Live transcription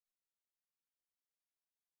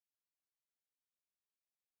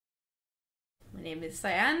My name is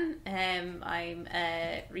Sian. I'm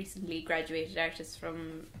a recently graduated artist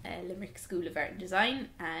from Limerick School of Art and Design,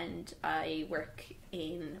 and I work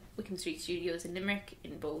in Wickham Street Studios in Limerick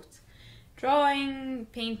in both drawing,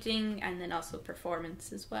 painting, and then also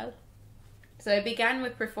performance as well. So I began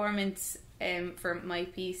with performance for my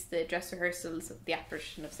piece, the Dress Rehearsals of the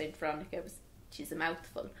Apparition of Saint Veronica, which is a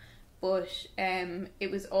mouthful, but it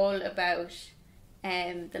was all about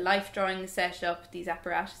the life drawing setup, these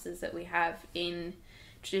apparatuses that we have in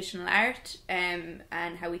traditional art, and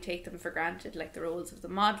how we take them for granted, like the roles of the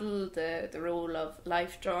model, the role of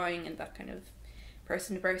life drawing, and that kind of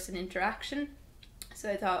person-to-person interaction.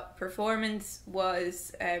 So I thought performance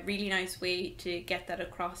was a really nice way to get that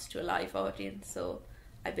across to a live audience. So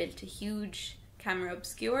I built a huge camera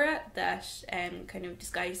obscura that kind of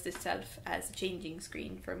disguised itself as a changing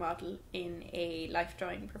screen for a model in a life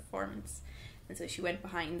drawing performance. And so she went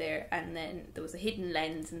behind there, and then there was a hidden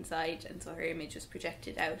lens inside, and so her image was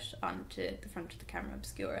projected out onto the front of the camera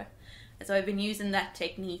obscura. And so I've been using that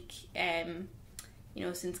technique,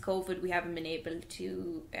 since COVID we haven't been able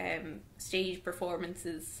to stage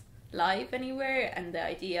performances live anywhere, and the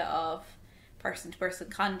idea of person-to-person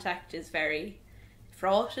contact is very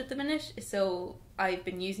fraught at the minute. So I've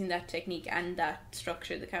been using that technique and that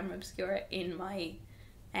structure, the camera obscura, in my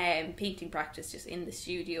painting practice just in the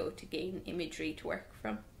studio to gain imagery to work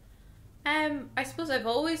from. I suppose I've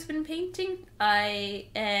always been painting,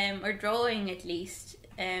 or drawing at least.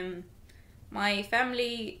 My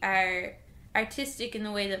family are artistic in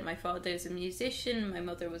the way that my father's a musician. My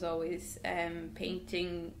mother was always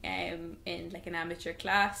painting in like an amateur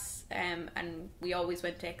class, and we always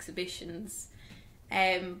went to exhibitions.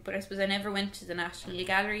 But I suppose I never went to the National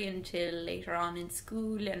Gallery until later on in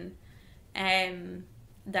school, and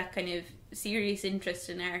that kind of serious interest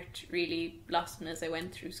in art really blossomed as I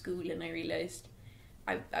went through school, and I realised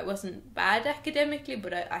I wasn't bad academically,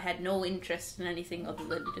 but I had no interest in anything other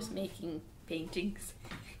than just making paintings.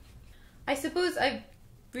 I suppose I'm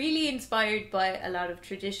really inspired by a lot of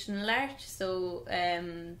traditional art, so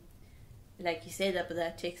like you say that, but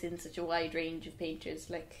that takes in such a wide range of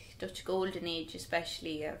painters, like Dutch Golden Age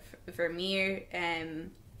especially, Vermeer,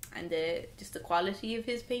 and the quality of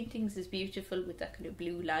his paintings is beautiful with that kind of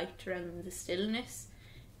blue light around the stillness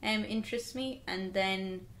interests me. And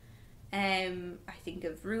then I think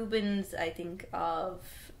of Rubens, I think of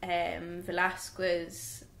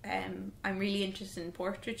Velasquez. I'm really interested in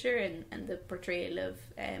portraiture and the portrayal of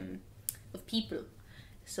people.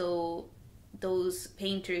 So those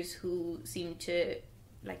painters who seem to,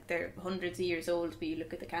 like, they're hundreds of years old, but you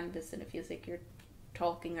look at the canvas and it feels like you're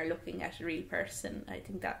talking or looking at a real person. I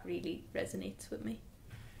think that really resonates with me.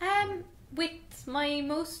 With my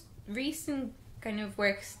most recent kind of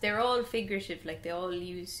works, they're all figurative, like they all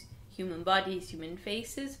use human bodies, human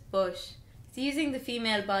faces, but it's using the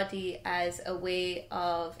female body as a way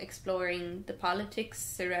of exploring the politics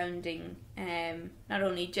surrounding not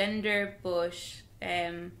only gender, but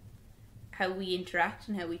how we interact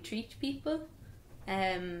and how we treat people.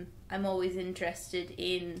 I'm always interested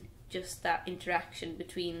in just that interaction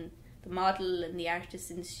between the model and the artist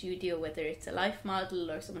in the studio, whether it's a life model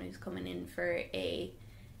or someone who's coming in for a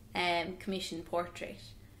commissioned portrait,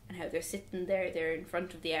 and how they're sitting there, they're in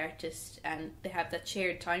front of the artist, and they have that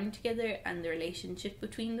shared time together and the relationship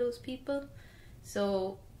between those people.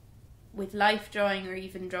 So with life drawing, or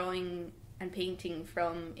even drawing and painting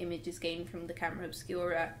from images gained from the camera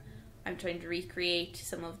obscura, I'm trying to recreate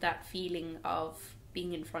some of that feeling of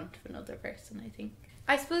being in front of another person, I think.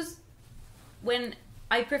 I suppose when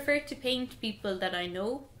I prefer to paint people that I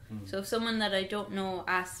know, so if someone that I don't know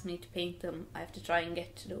asks me to paint them, I have to try and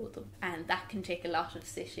get to know them, and that can take a lot of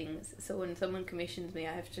sittings. So when someone commissions me,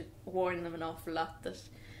 I have to warn them an awful lot that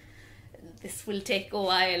this will take a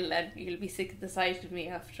while and you'll be sick of the sight of me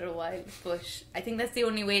after a while. But I think that's the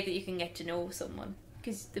only way that you can get to know someone,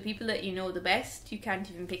 because the people that you know the best, you can't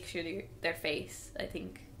even picture their face. I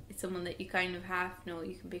think it's someone that you kind of half know,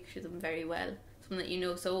 you can picture them very well. Someone that you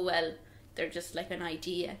know so well, they're just like an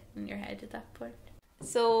idea in your head at that point.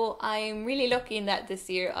 So I'm really lucky in that this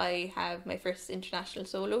year I have my first international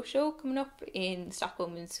solo show coming up in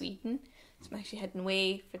Stockholm in Sweden. So I'm actually heading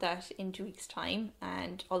away for that in 2 weeks' time,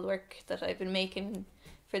 and all the work that I've been making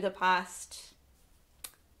for the past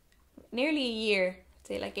nearly a year, I'd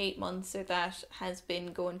say like 8 months or that, has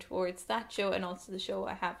been going towards that show, and also the show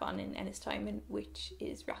I have on in Ennistimon, which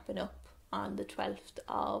is wrapping up on the 12th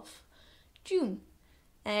of June.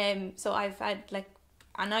 So I've had like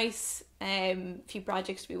a nice few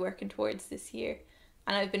projects to be working towards this year,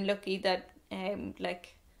 and I've been lucky that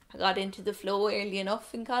I got into the flow early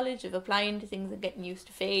enough in college of applying to things and getting used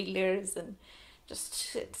to failures and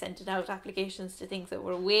just sent out applications to things that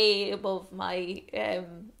were way above my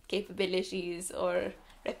capabilities or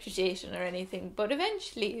reputation or anything. But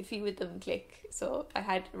eventually a few of them click. So I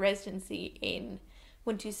had residency in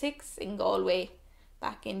 126 in Galway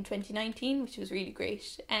back in 2019, which was really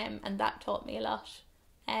great. And that taught me a lot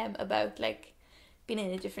about like being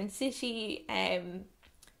in a different city,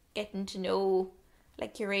 getting to know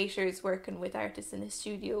like curators, working with artists in the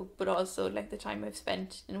studio, but also like the time I've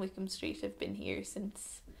spent in Wickham Street. I've been here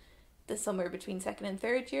since the summer between second and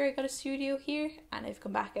third year. I got a studio here, and I've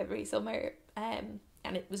come back every summer, and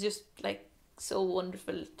it was just like so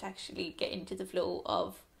wonderful to actually get into the flow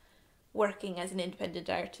of working as an independent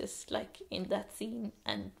artist, like in that scene,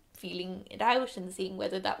 and feeling it out and seeing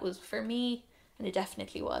whether that was for me. And it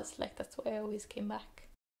definitely was. Like, that's why I always came back.